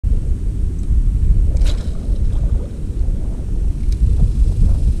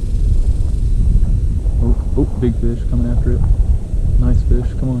Oh, big fish coming after it. Nice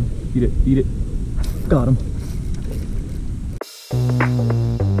fish. Come on. Eat it. Eat it. Got him.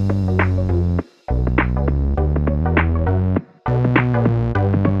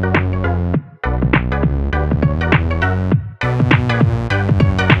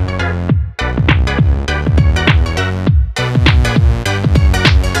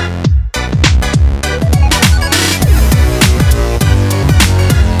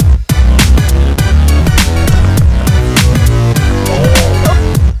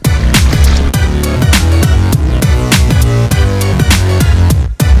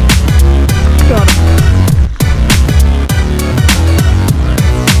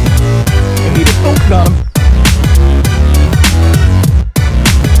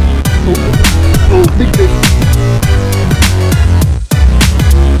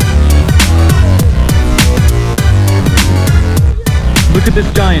 Look at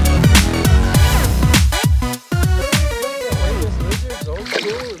this giant.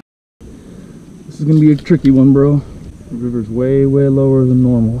 This is gonna be a tricky one, bro. The river's way lower than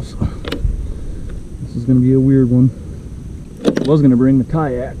normal, so this is gonna be a weird one. I was gonna bring the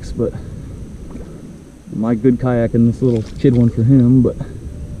kayaks, but my good kayak and this little kid one for him, but the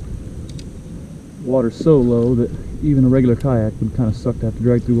water's so low that even a regular kayak would kind of suck to have to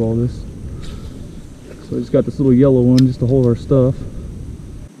drag through all this. So I just got this little yellow one just to hold our stuff.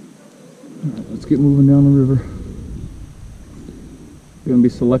 Alright, let's get moving down the river. Gonna be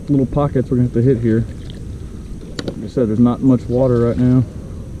select little pockets we're gonna have to hit here. Like I said, there's not much water right now.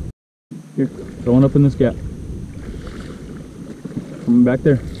 Here, going up in this gap. Coming back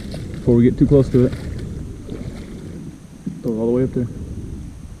there before we get too close to it. Throw it all the way up there.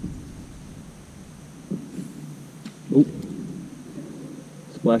 Oh,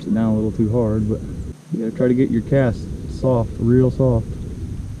 splashed it down a little too hard, but you gotta try to get your cast soft, real soft.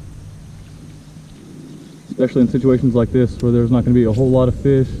 Especially in situations like this where there's not going to be a whole lot of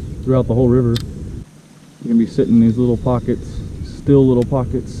fish throughout the whole river. You're going to be sitting in these little pockets, still little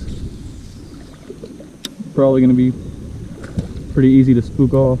pockets. Probably going to be pretty easy to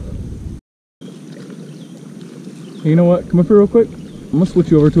spook off. Hey, you know what? Come up here real quick. I'm going to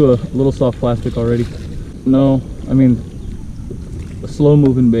switch you over to a little soft plastic already. No, I mean a slow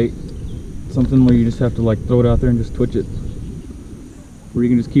moving bait. Something where you just have to like throw it out there and just twitch it. Where you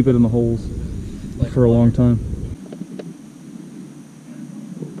can just keep it in the holes for a long time.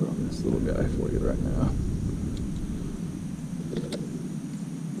 We'll put on this little guy for you right now.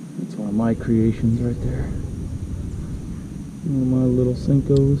 That's one of my creations right there. One of my little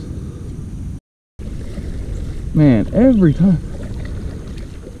senkos. Man, every time.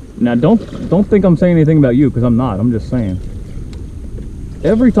 Now don't think I'm saying anything about you, because I'm not. I'm just saying.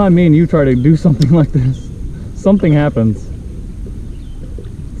 Every time me and you try to do something like this, something happens.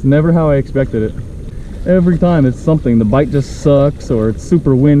 It's never how I expected it. Every time it's something. The bite just sucks, or it's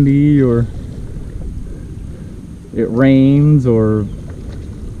super windy, or it rains, or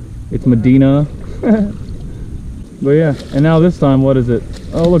it's Medina. But yeah, and now this time, what is it?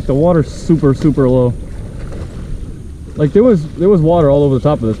 Oh look, the water's super low. Like there was water all over the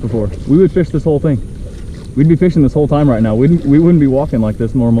top of this before. We would fish this whole thing. We'd be fishing this whole time right now. We wouldn't be walking like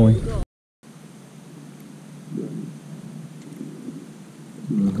this normally.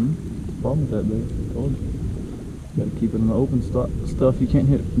 Problem with that bait. Told you. Gotta keep it in the open stuff. You can't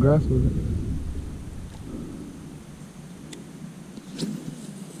hit grass with it.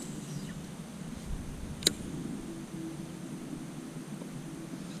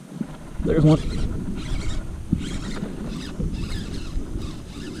 There's one.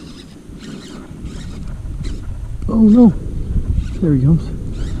 Oh no! There he comes.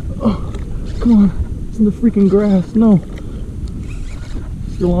 Oh, come on! It's in the freaking grass. No.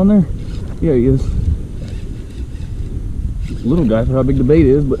 Still on there? Yeah, he is. Little guy for how big the bait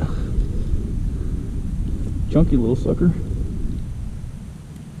is, but chunky little sucker.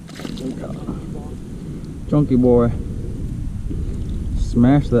 Chunky boy.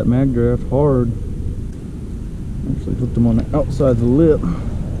 Smashed that mag draft hard. Actually hooked him on the outside of the lip.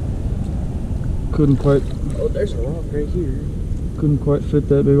 Couldn't quite. Oh, there's a rock right here. Couldn't quite fit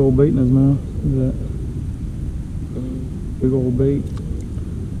that big old bait in his mouth. Look at that. Big old bait.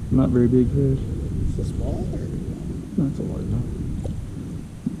 Not very big fish. It's a small one? No, it's a large one.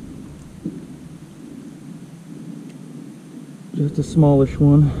 Just a smallish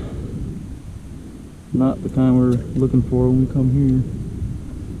one. Not the kind we're looking for when we come here.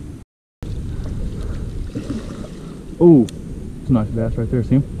 Oh, it's a nice bass right there.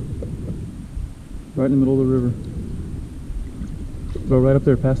 See him? Right in the middle of the river. Go right up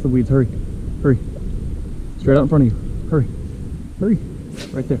there past the weeds. Hurry. Hurry. Straight out in front of you. Hurry. Hurry.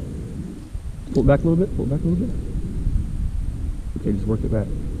 Right there. Pull it back a little bit, pull it back a little bit. Okay, just work it back.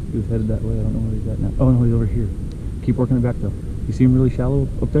 He was headed that way, I don't know where he's at now. Oh no, he's over here. Keep working it back though. You see him really shallow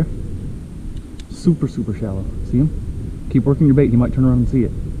up there? Super, super shallow. See him? Keep working your bait, he might turn around and see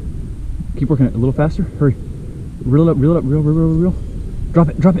it. Keep working it a little faster, hurry. Reel it up, reel it up, reel, reel, reel, reel. Drop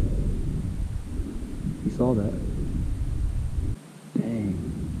it, drop it. He saw that. Dang.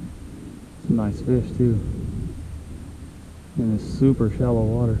 It's a nice fish too. In this super shallow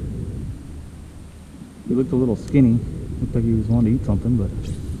water. He looked a little skinny. Looked like he was wanting to eat something, but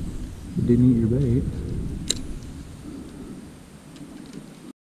he didn't eat your bait.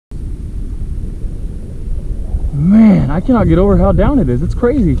 Man, I cannot get over how down it is. It's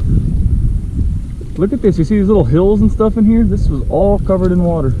crazy. Look at this. You see these little hills and stuff in here? This was all covered in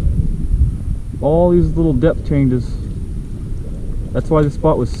water. All these little depth changes. That's why this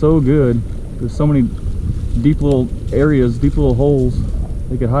spot was so good. There's so many deep little areas, deep little holes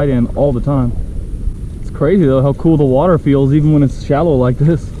they could hide in all the time. It's crazy though how cool the water feels even when it's shallow like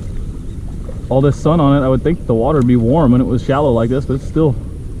this. All this sun on it, I would think the water would be warm when it was shallow like this, but it's still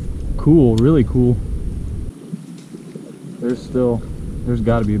cool, really cool. There's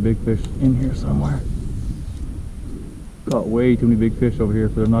got to be a big fish in here somewhere. Caught way too many big fish over here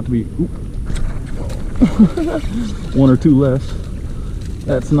for there not to be. One or two less.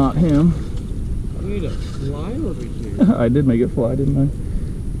 That's not him. You need a fly over here. I did make it fly, didn't I?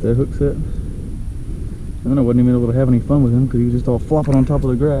 The hook set. And then I wasn't even able to have any fun with him because he was just all flopping on top of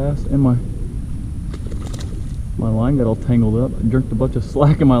the grass, and my line got all tangled up. I jerked a bunch of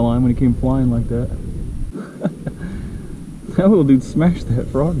slack in my line when he came flying like that. That little dude smashed that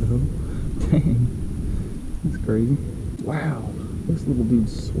frog though. Dang. That's crazy. Wow. This little dude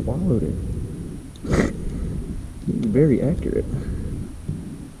swallowed it. Very accurate.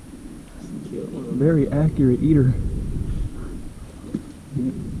 Very accurate eater.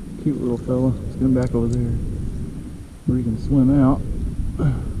 Cute little fella. Let's get him back over there where he can swim out.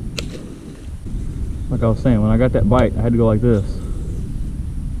 Like I was saying, when I got that bite, I had to go like this.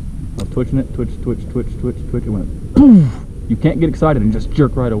 I was twitching it, twitch, twitch, twitch, twitch, twitch. It went poof. You can't get excited and just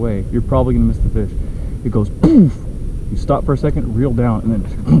jerk right away. You're probably gonna miss the fish. It goes poof. You stop for a second, reel down, and then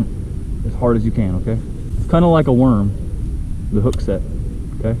just as hard as you can. Okay. It's kind of like a worm. The hook set.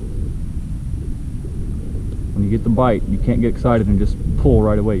 Okay. When you get the bite, you can't get excited and just pull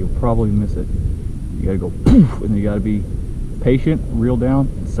right away. You'll probably miss it. You gotta go poof, and then you gotta be patient, reel down,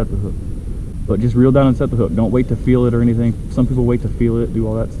 and set the hook. But just reel down and set the hook. Don't wait to feel it or anything. Some people wait to feel it, do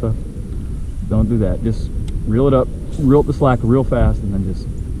all that stuff. Don't do that. Just reel it up, reel up the slack real fast, and then just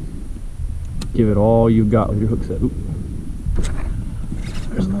give it all you got with your hook set. Oop.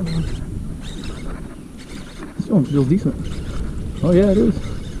 There's another one. This one feels decent. Oh yeah, it is.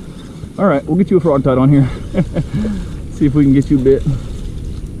 All right, we'll get you a frog tied on here. See if we can get you bit.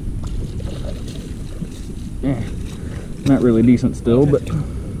 Yeah, not really decent still, but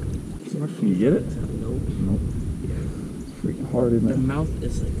can you get it? Nope. Nope. It's freaking hard, isn't it? The mouth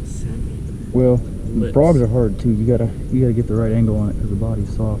is like a salmon. Well, the frogs are hard too. You gotta get the right angle on it because the body's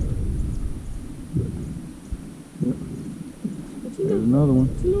soft. Yep. There's another one.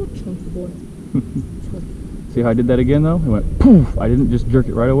 It's a little chunky boy. See how I did that again though? It went poof. I didn't just jerk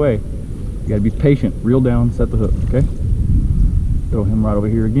it right away. You gotta be patient. Reel down, set the hook. Okay. Throw him right over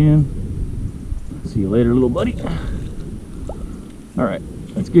here again. See you later, little buddy. All right.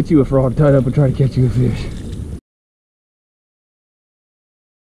 Let's get you a frog tied up and try to catch you a fish.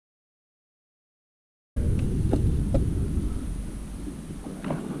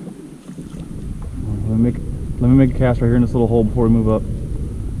 Let me make a cast right here in this little hole before we move up.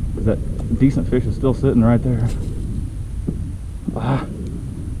 Because that decent fish is still sitting right there. Ah,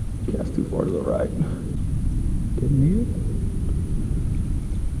 cast too far to the right. Didn't need it.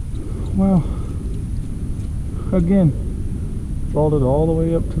 Well, again. Followed it all the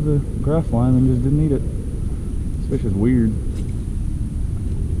way up to the grass line and just didn't eat it. This fish is weird.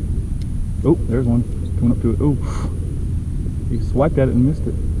 Oh, there's one coming up to it. Oh, you swiped at it and missed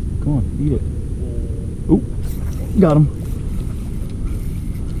it. Come on, eat it. Oh, got him.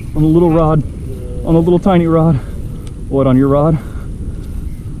 On a little rod. On a little tiny rod. What, on your rod?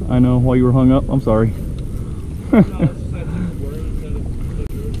 I know, while you were hung up. I'm sorry.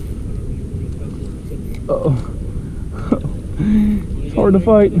 Uh-oh. It's hard to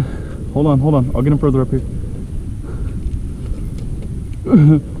fight. Hold on. I'll get him further up here.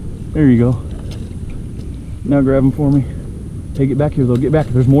 There you go. Now grab him for me. Hey, get back here though. Get back.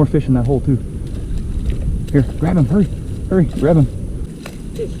 There's more fish in that hole too. Here, grab him. Hurry. Grab him.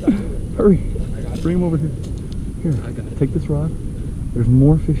 Hurry. Bring him over here. Here, take this rod. There's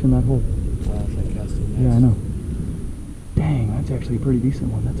more fish in that hole. Yeah, I know. Dang, that's actually a pretty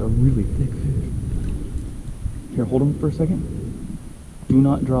decent one. That's a really thick fish. Here, hold him for a second. Do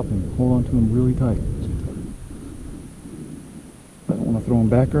not drop him. Hold on to him really tight. I don't want to throw him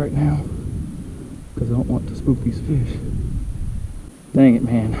back right now because I don't want to spook these fish. Dang it,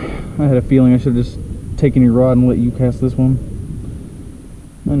 man. I had a feeling I should have just taken your rod and let you cast this one.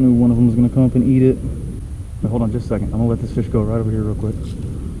 I knew one of them was going to come up and eat it. But hold on just a second. I'm going to let this fish go right over here real quick,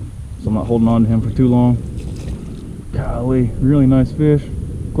 so I'm not holding on to him for too long. Golly, really nice fish.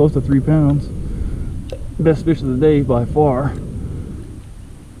 Close to 3 pounds. Best fish of the day by far.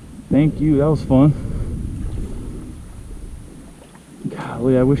 Thank you, that was fun.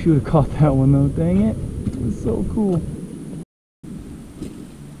 Golly, I wish you would have caught that one though. Dang it. It was so cool.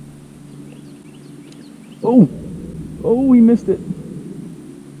 Oh! Oh, we missed it.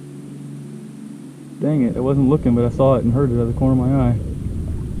 Dang it, I wasn't looking, but I saw it and heard it out of the corner of my eye.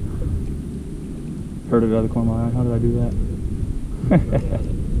 Heard it out of the corner of my eye. How did I do that?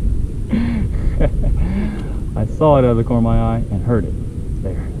 I saw it out of the corner of my eye and heard it.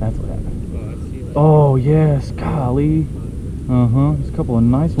 There, that's what happened. Oh, yes, golly. Uh-huh, there's a couple of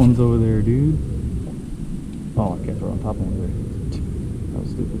nice ones over there, dude. Oh, I can't throw on top of one there. That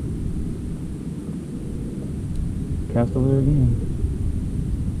was stupid. Cast over there again.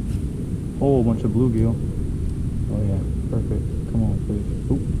 Whole bunch of bluegill. Oh yeah, perfect. Come on, please.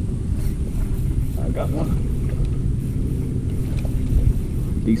 Oop. I got one.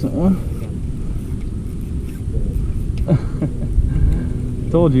 Decent one.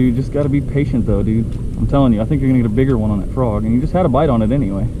 Told you, you just got to be patient though, dude. I'm telling you, I think you're gonna get a bigger one on that frog, and you just had a bite on it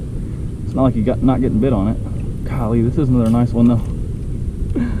anyway. It's not like you got not getting bit on it. Golly, this is another nice one though.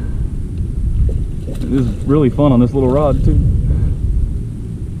 This is really fun on this little rod too.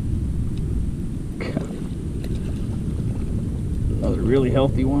 Another really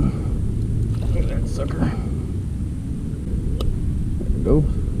healthy one. Look at that sucker. There it goes.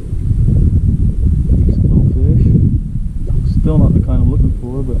 Decent little fish. Still not the kind I'm looking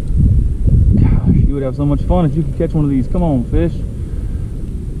for, but gosh, you would have so much fun if you could catch one of these. Come on, fish.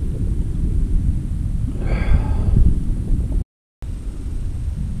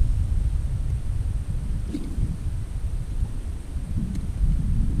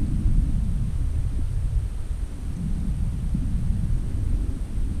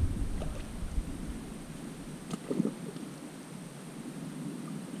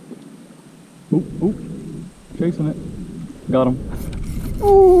 Oop, oop, chasing it. Got him.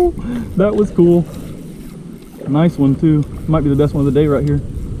 Oh, that was cool. Nice one too. Might be the best one of the day right here.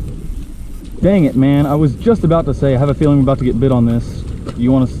 Dang it, man. I was just about to say, I have a feeling I'm about to get bit on this.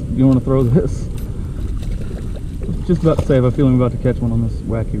 You want to throw this? I was just about to say, I have a feeling I'm about to catch one on this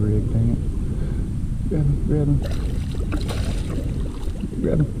wacky rig. Dang it. Grab him, grab him.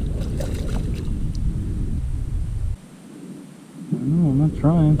 Grab him. No, I'm not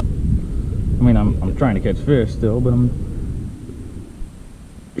trying. I mean, I'm trying to catch fish still, but I'm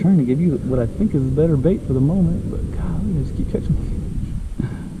trying to give you what I think is better bait for the moment. But golly, I just keep catching fish.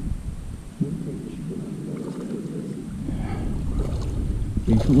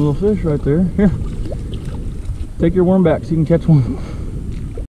 Decent little fish right there. Here, take your worm back so you can catch one.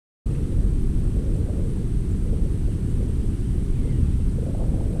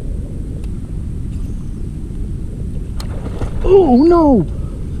 Oh no!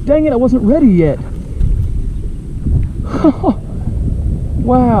 Dang it, I wasn't ready yet.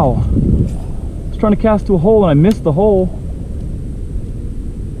 Wow. I was trying to cast to a hole and I missed the hole.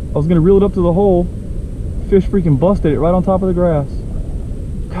 I was going to reel it up to the hole. Fish freaking busted it right on top of the grass.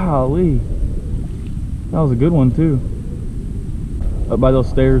 Golly. That was a good one too. Up by those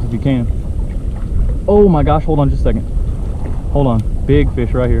stairs if you can. Oh my gosh, hold on just a second. Hold on. Big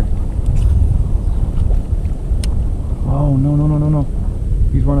fish right here. Oh, no, no, no, no, no.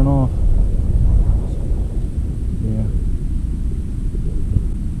 He's running off. Yeah.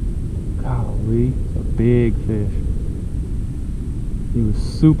 Golly, it's a big fish. He was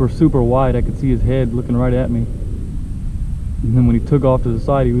super, super wide. I could see his head looking right at me. And then when he took off to the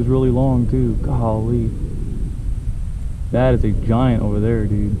side, he was really long too. Golly. That is a giant over there,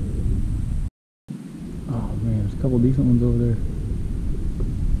 dude. Oh man, there's a couple decent ones over there.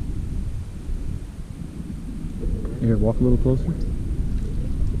 Here, walk a little closer.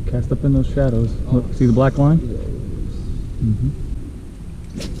 Cast up in those shadows. Look, see the black line? Mm-hmm.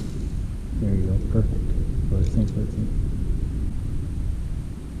 There you go, perfect. Let's see.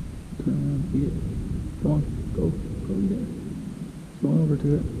 Turn around, eat it. Come on, go eat it. Going over to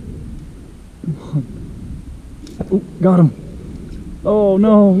it. Come on. Oh, got him. Oh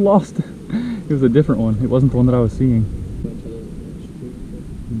no, lost it. It was a different one. It wasn't the one that I was seeing.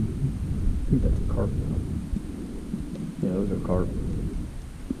 I think that's a carp. Yeah, those are carp.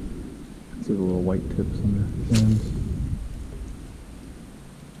 See See the little white tips on their fins.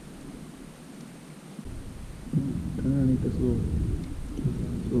 Underneath this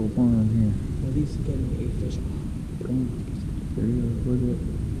little pond here. At least getting a fish. Come on. There he is. Look at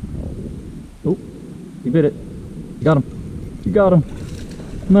it. Oh, he bit it. You got him. You got him.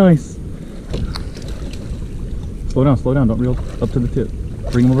 Nice. Slow down, slow down. Don't reel up to the tip.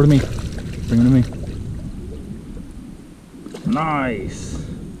 Bring him over to me. Bring him to me. Nice.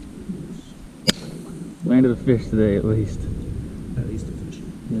 Landed a fish today at least. At least a fish.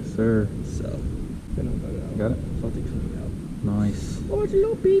 Yes, sir. So, Got it? I'll take something out. Nice. Oh, it's a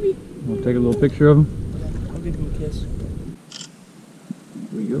little baby. We'll take a little picture of him. I'll give him a kiss.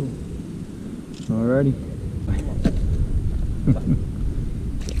 Here we go. Alrighty.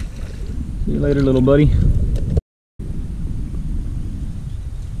 See you later, little buddy.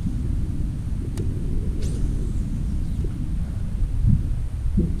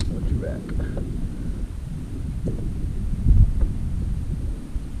 Watch your back.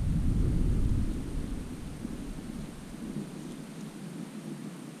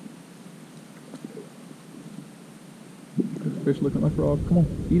 There's a fish looking like a frog. Come on,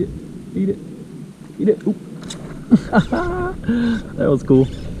 eat it. Eat it. Eat it. Oop. That was cool.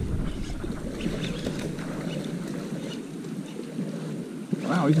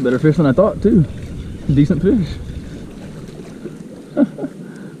 Wow, he's a better fish than I thought too. Decent fish.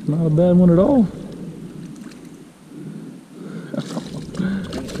 Not a bad one at all. I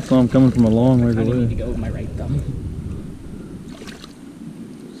saw him coming from a long ways I away. need to go with my right thumb.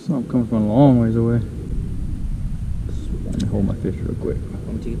 Saw him coming from a long ways away. Let me hold my fish real quick.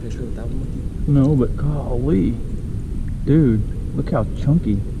 Want me to take a picture with that one with you? No, but golly. Dude, look how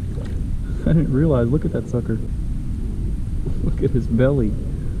chunky. I didn't realize. Look at that sucker. Look at his belly.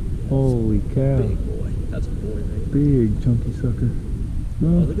 Holy cow. Big boy. That's a boy, right? Big chunky sucker.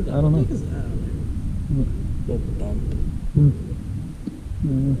 No, Oh, look at that. I don't know. What the heck is that on there? Little bump.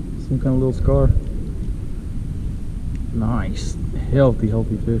 Some kind of little scar. Nice. Healthy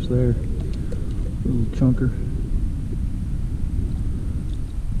fish there. Little chunker.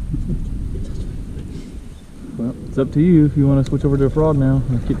 Well, it's up to you if you want to switch over to a frog now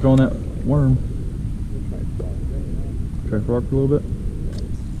and keep throwing that worm. Try frog for a little bit.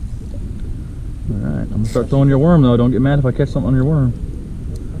 Alright, I'm going to start throwing your worm though. Don't get mad if I catch something on your worm.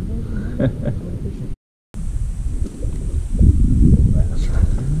 That's right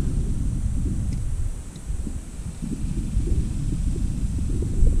there.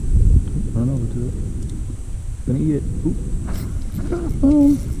 Run over to it. Gonna eat it. Oop.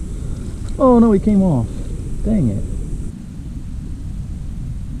 Oh no, he came off. Dang it.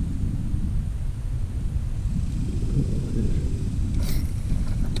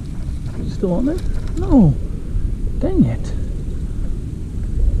 Is it still on there? No. Dang it.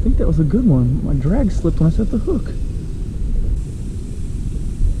 I think that was a good one. My drag slipped when I set the hook.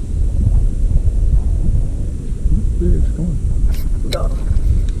 Fish, come on. Got him.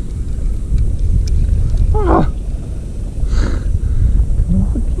 Ah! Come on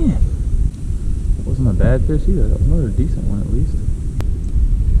again. That wasn't a bad fish either. That was another decent one at least.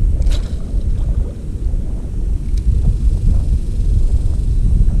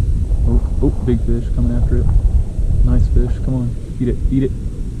 Oh, big fish coming after it. Nice fish. Come on. Eat it. Eat it.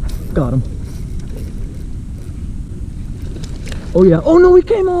 Got him. Oh yeah. Oh no, he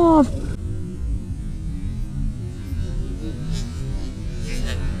came off.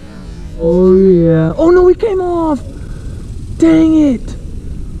 Oh yeah. Oh no, he came off. Dang it.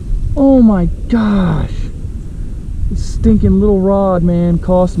 Oh my gosh. This stinking little rod, man,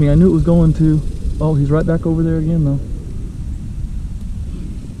 cost me. I knew it was going to. Oh, he's right back over there again though.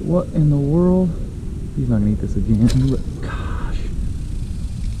 What in the world? He's not gonna eat this again.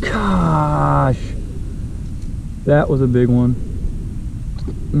 Gosh. That was a big one.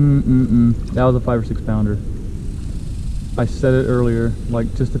 That was a 5 or 6 pounder. I said it earlier,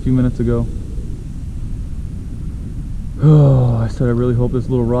 like just a few minutes ago. Oh, I said I really hope this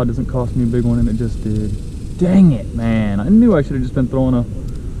little rod doesn't cost me a big one, and it just did. Dang it, man. I knew I should have just been throwing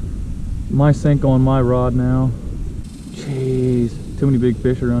my senko on my rod now. Jeez. Too many big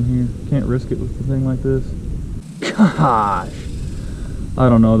fish around here. Can't risk it with a thing like this. Gosh. I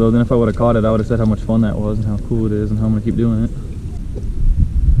don't know though. Then if I would have caught it, I would have said how much fun that was and how cool it is and how I'm going to keep doing it.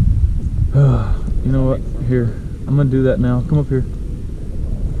 You know what? Here. I'm going to do that now. Come up here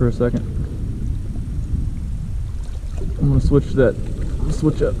for a second. I'm going to switch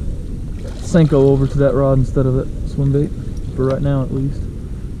up senko over to that rod instead of that swim bait. For right now at least.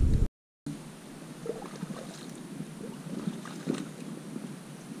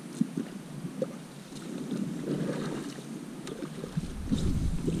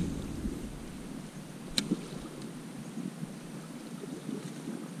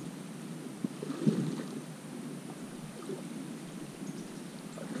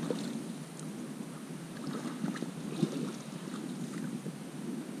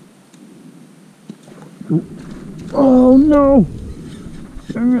 Oh no!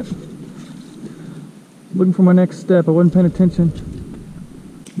 Dang it. Looking for my next step. I wasn't paying attention.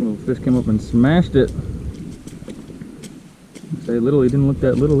 Little fish came up and smashed it. Say little, he didn't look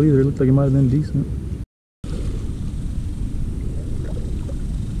that little either. It looked like he might have been decent.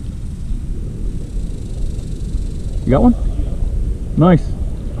 You got one? Nice.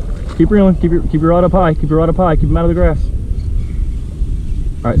 Keep reeling. Keep your rod up high. Keep your rod up high. Keep him out of the grass.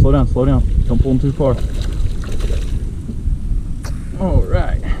 All right, slow down. Slow down. Don't pull him too far. All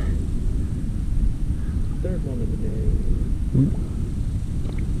right. Third one of the day.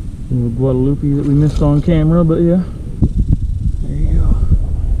 Little Guadalupe that we missed on camera, but yeah. There you go.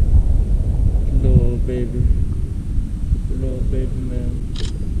 Little baby. Little baby man.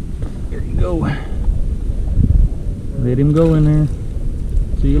 There you go. Let him go in there.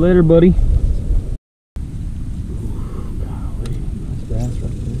 See you later, buddy. Golly, nice bass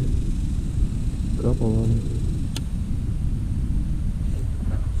right there. Couple of them.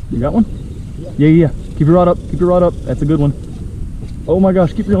 You got one? Yeah. Keep your rod up. Keep your rod up. That's a good one. Oh my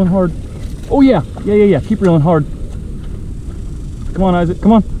gosh, keep reeling hard. Oh yeah. Keep reeling hard. Come on, Isaac.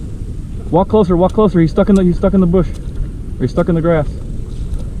 Come on. Walk closer. Walk closer. He's stuck in the bush. Or he's stuck in the grass.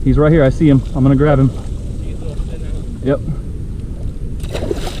 He's right here. I see him. I'm gonna grab him. Yep.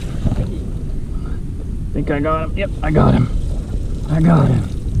 Think I got him. Yep, I got him. I got him.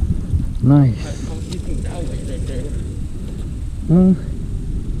 Nice.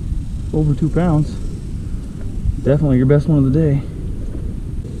 Over 2 pounds. Definitely your best one of the day.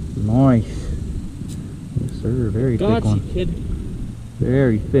 Nice. Yes, sir. Very thick one. Kid.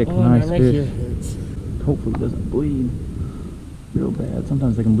 Very thick, Oh, nice man, fish. here hurts. Hopefully it doesn't bleed real bad.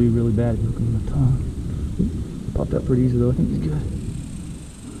 Sometimes they can bleed really bad if you hook them in the tongue. Popped out pretty easy though. I think he's good.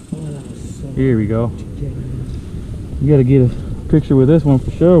 Oh, that was so Here we go. generous. You gotta get a picture with this one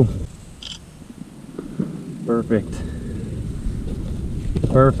for sure. Perfect.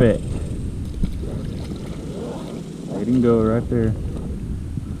 Perfect. Let him go right there.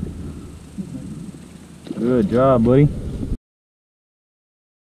 Good job, buddy.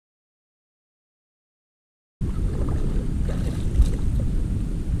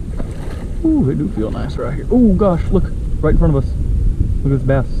 Ooh, they do feel nice right here. Oh gosh, look, right in front of us. Look at this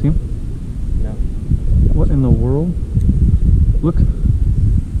bass. See him? No. What in the world? Look,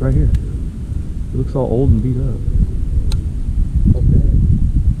 right here. It looks all old and beat up. Okay.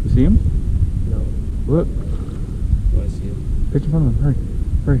 You see him? No. Look. Do I see him? Pitch in front of him. Hurry.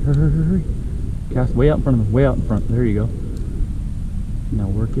 Hurry, hurry, hurry, hurry. Cast way out in front of him. Way out in front. There you go. Now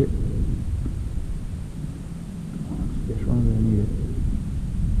work it. Fish running there. I need it.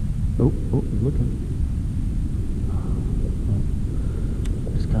 Oh, he's looking.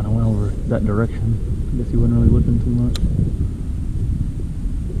 Just kind of went over that direction. I guess he wasn't really looking too much.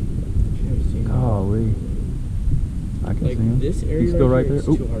 Golly. I can Like see him. this area He's still right there. here,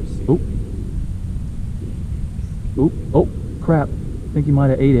 it's too hard to see. Oh, crap. I think he might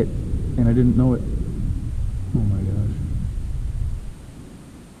have ate it and I didn't know it. Oh my gosh.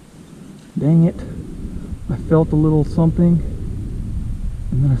 Dang it. I felt a little something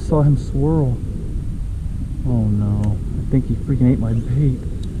and then I saw him swirl. Oh no. I think he freaking ate my bait.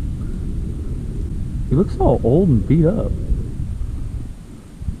 He looks all old and beat up.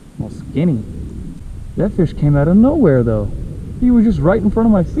 All skinny. That fish came out of nowhere though. He was just right in front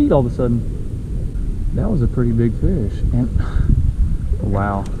of my feet all of a sudden. That was a pretty big fish. And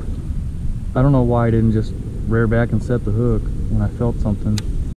wow. I don't know why I didn't just rear back and set the hook when I felt something.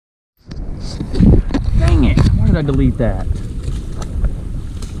 Dang it! Why did I delete that?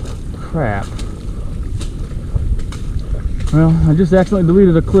 Crap. Well, I just accidentally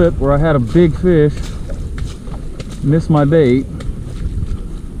deleted a clip where I had a big fish miss my bait.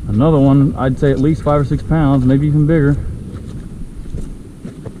 Another one, I'd say at least 5 or 6 pounds, maybe even bigger.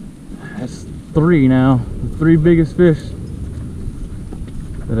 That's 3 now. The 3 biggest fish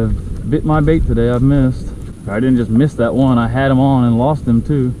that have bit my bait today I've missed. I didn't just miss that one, I had him on and lost him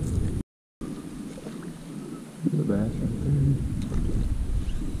too. There's a bass right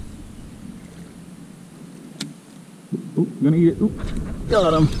there. Oop, gonna eat it. Oop,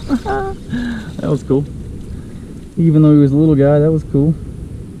 got him. That was cool. Even though he was a little guy, that was cool.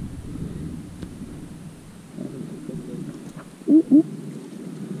 Oop, oop.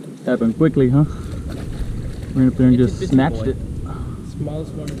 Happened quickly, huh? Ran up there and just snatched it.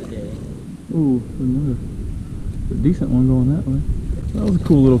 Smallest one of the day. Ooh, another decent one going that way. That was a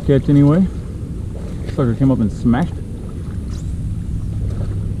cool little catch anyway. Sucker came up and smashed it.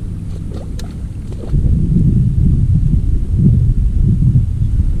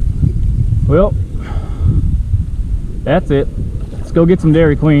 Well, that's it. Let's go get some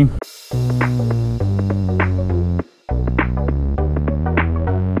Dairy Queen.